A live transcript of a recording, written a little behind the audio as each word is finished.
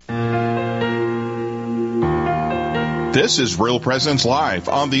This is Real Presence Live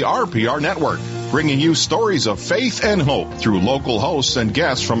on the RPR Network, bringing you stories of faith and hope through local hosts and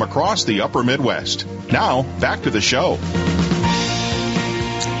guests from across the upper Midwest. Now, back to the show.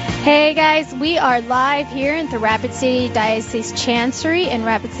 Hey guys, we are live here in the Rapid City Diocese Chancery in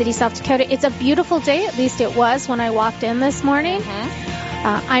Rapid City, South Dakota. It's a beautiful day, at least it was when I walked in this morning.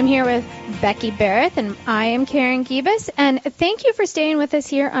 I'm here with Becky Barrett, and I am Karen Gibas. And thank you for staying with us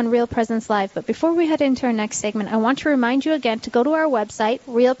here on Real Presence Live. But before we head into our next segment, I want to remind you again to go to our website,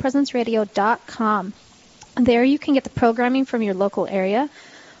 realpresenceradio.com. There you can get the programming from your local area.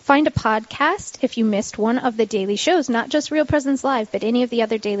 Find a podcast if you missed one of the daily shows, not just Real Presence Live, but any of the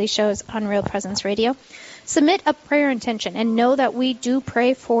other daily shows on Real Presence Radio. Submit a prayer intention and know that we do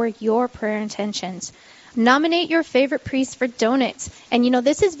pray for your prayer intentions. Nominate your favorite priest for donuts. And,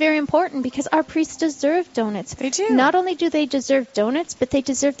 this is very important because our priests deserve donuts. They do. Not only do they deserve donuts, but they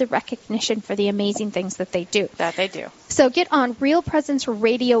deserve the recognition for the amazing things that they do. That they do. So get on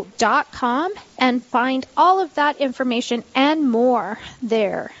realpresenceradio.com and find all of that information and more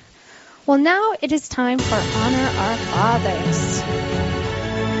there. Well, now it is time for Honor Our Fathers.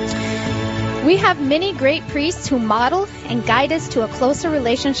 We have many great priests who model and guide us to a closer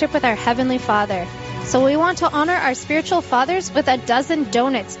relationship with our Heavenly Father. So we want to honor our spiritual fathers with a dozen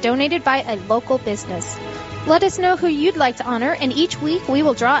donuts donated by a local business. Let us know who you'd like to honor, and each week we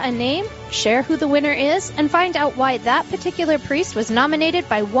will draw a name, share who the winner is, and find out why that particular priest was nominated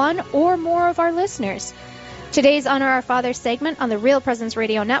by one or more of our listeners. Today's Honor Our Father segment on the Real Presence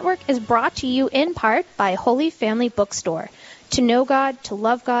Radio Network is brought to you in part by Holy Family Bookstore. To know God, to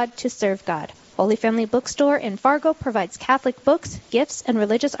love God, to serve God. Holy Family Bookstore in Fargo provides Catholic books, gifts, and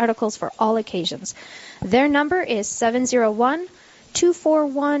religious articles for all occasions. Their number is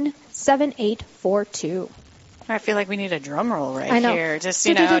 701-241-7842. I feel like we need a drum roll right I know. here. Just,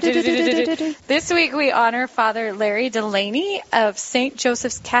 This week we honor Father Larry Delaney of St.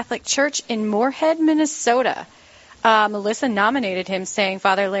 Joseph's Catholic Church in Moorhead, Minnesota. Melissa nominated him, saying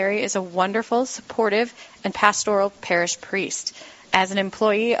Father Larry is a wonderful, supportive, and pastoral parish priest. As an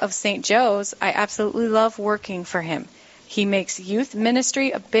employee of St. Joe's, I absolutely love working for him. He makes youth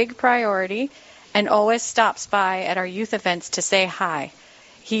ministry a big priority and always stops by at our youth events to say hi.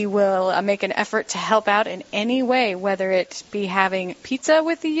 He will make an effort to help out in any way, whether it be having pizza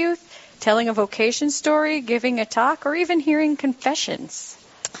with the youth, telling a vocation story, giving a talk, or even hearing confessions.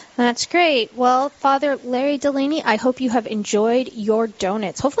 That's great. Well, Father Larry Delaney, I hope you have enjoyed your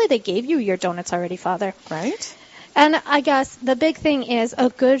donuts. Hopefully they gave you your donuts already, Father. Right? And I guess the big thing is a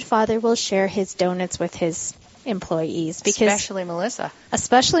good father will share his donuts with his employees. Especially Melissa.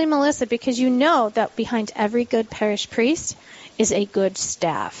 Especially Melissa, because you know that behind every good parish priest is a good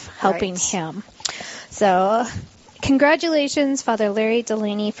staff helping him. So congratulations, Father Larry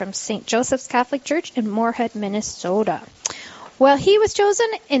Delaney from St. Joseph's Catholic Church in Moorhead, Minnesota. Well, he was chosen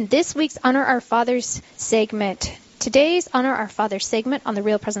in this week's Honor Our Fathers segment. Today's Honor Our Father segment on the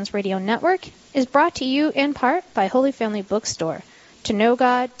Real Presence Radio Network is brought to you in part by Holy Family Bookstore. To know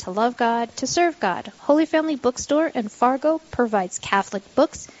God, to love God, to serve God, Holy Family Bookstore in Fargo provides Catholic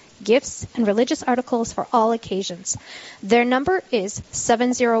books, gifts, and religious articles for all occasions. Their number is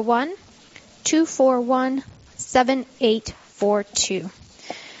 701-241-7842.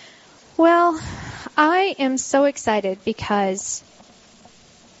 Well, I am so excited because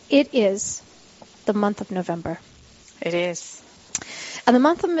it is the month of November. It is. And the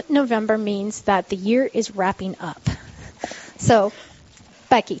month of November means that the year is wrapping up. So,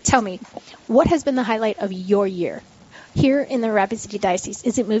 Becky, tell me, what has been the highlight of your year here in the Rapid City Diocese?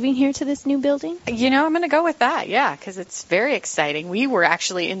 Is it moving here to this new building? I'm going to go with that, yeah, because it's very exciting. We were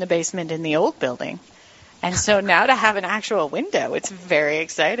actually in the basement in the old building. And so now to have an actual window, it's very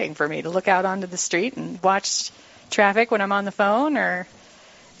exciting for me to look out onto the street and watch traffic when I'm on the phone, or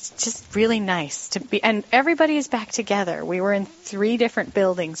it's just really nice to be. And everybody is back together. We were in 3 different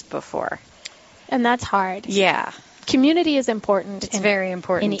buildings before. And that's hard. Yeah. Community is important. It's very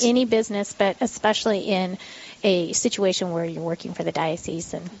important. In any business, but especially in a situation where you're working for the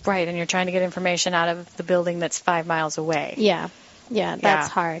diocese. Right, and you're trying to get information out of the building that's 5 miles away. Yeah, that's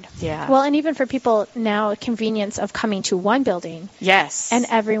hard. Yeah. Well, and even for people now, convenience of coming to one building. Yes. And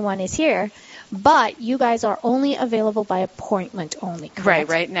everyone is here. But you guys are only available by appointment only, correct?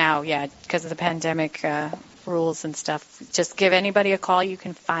 Right now, yeah, because of the pandemic rules and stuff. Just give anybody a call. You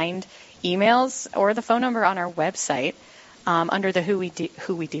can find emails or the phone number on our website under the Who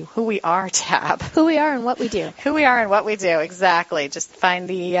We Are tab. Who we are and what we do. Who we are and what we do, exactly. Just find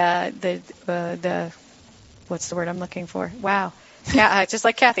the what's the word I'm looking for? Wow. Yeah, just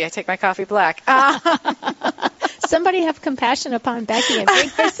like Kathy, I take my coffee black. Somebody have compassion upon Becky and bring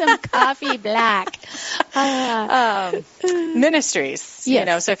her some coffee black. Ministries,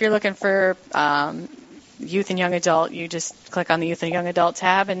 Yes. so if you're looking for youth and young adult, you just click on the youth and young adult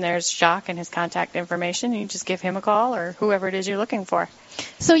tab, and there's Jacques and his contact information, and you just give him a call or whoever it is you're looking for.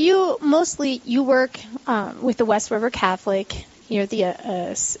 So you work with the West River Catholic. You're the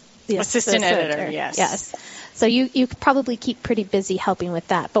assistant editor, yes. Yes. So you probably keep pretty busy helping with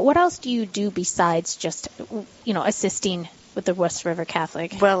that. But what else do you do besides just, assisting with the West River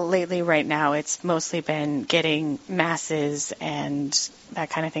Catholic? Well, lately, right now, it's mostly been getting masses and that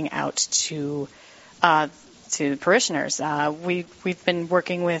kind of thing out to parishioners. We've been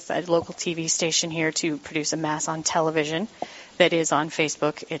working with a local TV station here to produce a mass on television that is on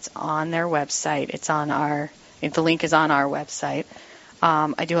Facebook. It's on their website. The link is on our website.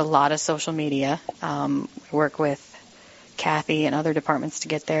 I do a lot of social media. Work with Kathy and other departments to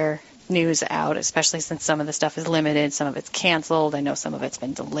get their news out, especially since some of the stuff is limited, some of it's canceled. I know some of it's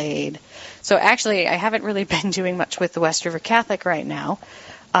been delayed. So actually, I haven't really been doing much with the West River Catholic right now,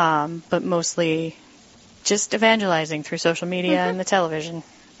 but mostly just evangelizing through social media and the television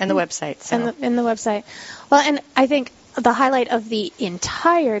and the website. So. And the website. Well, and I think the highlight of the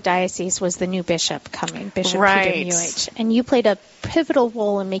entire diocese was the new bishop coming, Bishop Right. Peter Muich. And you played a pivotal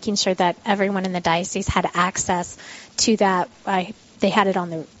role in making sure that everyone in the diocese had access to that. They had it on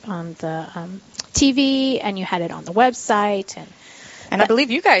the TV, and you had it on the website. And I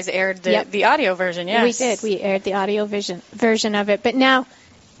believe you guys aired the audio version, yes. We did. We aired the audio version of it. But now,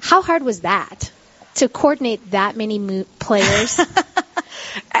 how hard was that, to coordinate that many players?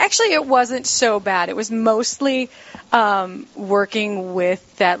 Actually, it wasn't so bad. It was mostly working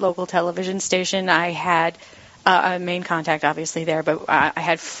with that local television station. I had a main contact, obviously, there, but I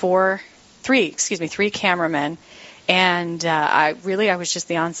had three cameramen. And I was just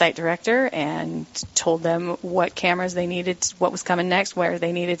the on-site director and told them what cameras they needed, what was coming next, where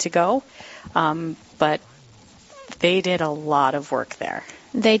they needed to go. But they did a lot of work there.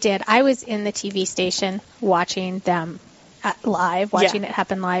 They did. I was in the TV station watching them watching it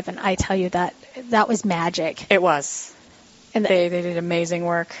happen live, and I tell you that was magic. It was. And they did amazing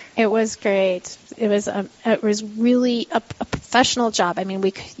work. It was great. It was really a professional job. I mean,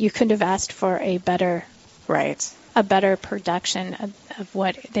 you couldn't have asked for a better production of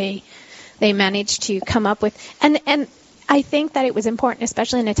what they managed to come up with. And I think that it was important,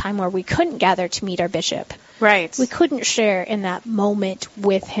 especially in a time where we couldn't gather to meet our bishop. Right. We couldn't share in that moment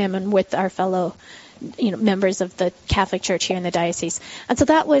with him and with our fellow, members of the Catholic Church here in the diocese. And so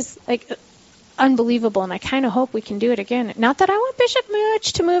that was unbelievable, and I kind of hope we can do it again. Not that I want Bishop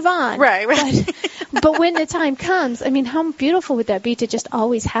Muich to move on. Right. But when the time comes, I mean, how beautiful would that be to just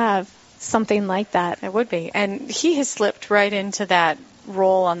always have something like that? It would be. And he has slipped right into that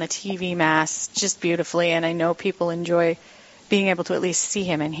role on the TV Mass just beautifully, and I know people enjoy being able to at least see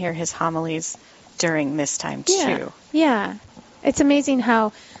him and hear his homilies during this time, too. Yeah. It's amazing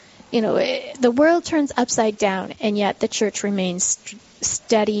how, the world turns upside down, and yet the Church remains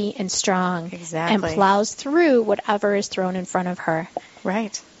steady and strong. Exactly. And plows through whatever is thrown in front of her.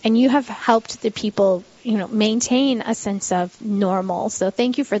 Right. And you have helped the people, maintain a sense of normal. So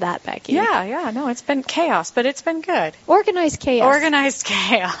thank you for that, Becky. Yeah. No, it's been chaos, but it's been good. Organized chaos. Organized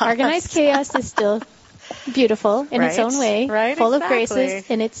chaos. Organized chaos is still beautiful in its own way. Right, full exactly. of graces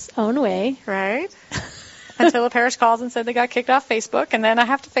in its own way. Right. Until a parish calls and said they got kicked off Facebook, and then I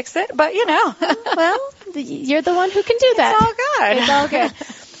have to fix it. But, Well, you're the one who can do that. It's all good. It's all good.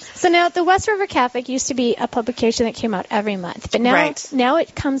 So now, the West River Catholic used to be a publication that came out every month. But now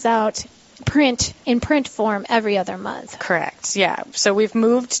it comes out in print form every other month. Correct. Yeah. So we've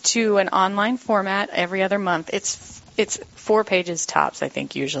moved to an online format every other month. It's 4 pages tops, I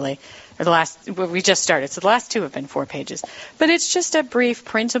think, usually. We just started, so the last 2 have been 4 pages. But it's just a brief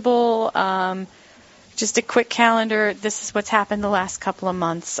printable, just a quick calendar. This is what's happened the last couple of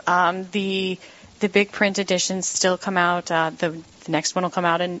months. The big print editions still come out. The next one will come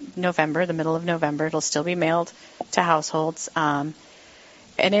out in November, the middle of November. It'll still be mailed to households. And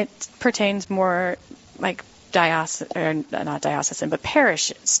it pertains more like not diocesan, but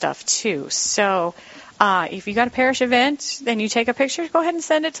parish stuff too. So if you got a parish event and you take a picture, go ahead and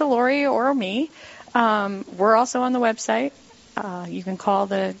send it to Lori or me. We're also on the website. You can call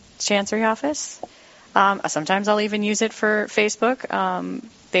the Chancery office. Sometimes I'll even use it for Facebook.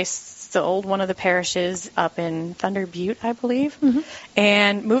 They sold one of the parishes up in Thunder Butte, I believe,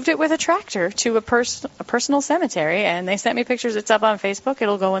 and moved it with a tractor to a personal cemetery, and they sent me pictures. It's up on Facebook.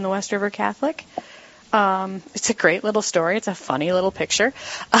 It'll go in the West River Catholic. It's a great little story. It's a funny little picture.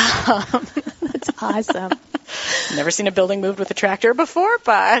 That's awesome. Never seen a building moved with a tractor before,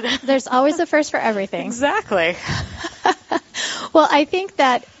 but there's always a first for everything. Exactly. Well, I think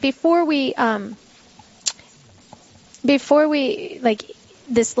that before we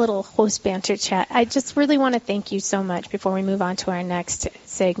this little host banter chat, I just really want to thank you so much before we move on to our next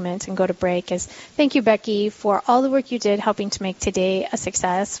segment and go to break. Thank you, Becky, for all the work you did helping to make today a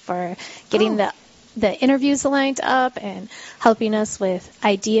success, for getting the interviews lined up and helping us with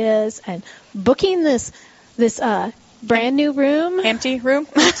ideas and booking this brand new room. Empty room.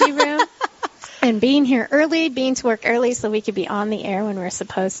 And being here early, being to work early so we could be on the air when we're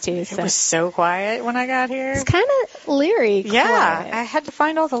supposed to. It was so quiet when I got here. It's kind of leery. Yeah, quiet. I had to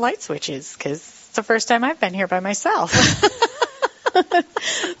find all the light switches because it's the first time I've been here by myself.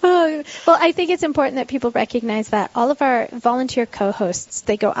 Well, I think it's important that people recognize that all of our volunteer co-hosts,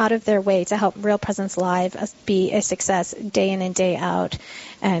 they go out of their way to help Real Presence Live be a success day in and day out.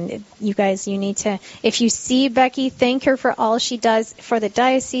 And you guys, you need to, if you see Becky, thank her for all she does for the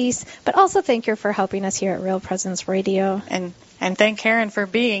diocese, but also thank her for helping us here at Real Presence Radio. And thank Karen for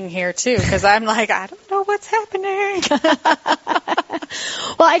being here, too, because I'm like, I don't know what's happening.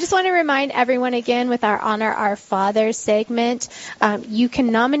 Well, I just want to remind everyone again with our Honor Our Father segment, you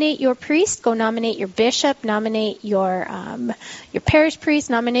can nominate your priest, go nominate your bishop, nominate your parish priest,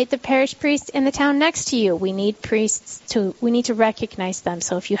 nominate the parish priest in the town next to you. We need we need to recognize them.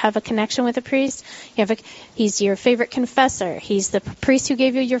 So if you have a connection with a priest, he's your favorite confessor, he's the priest who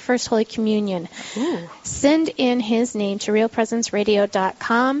gave you your first Holy Communion. Ooh. Send in his name to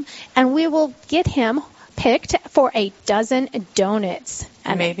realpresenceradio.com, and we will get him picked for a dozen donuts.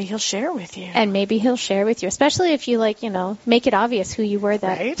 And maybe he'll share with you. Especially if you make it obvious who you were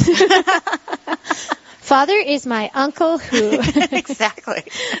that. Right? Father is my uncle who. Exactly.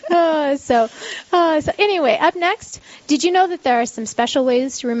 So anyway, up next, did you know that there are some special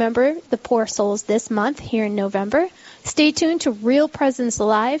ways to remember the poor souls this month here in November? Stay tuned to Real Presence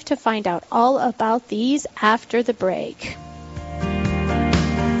Live to find out all about these after the break.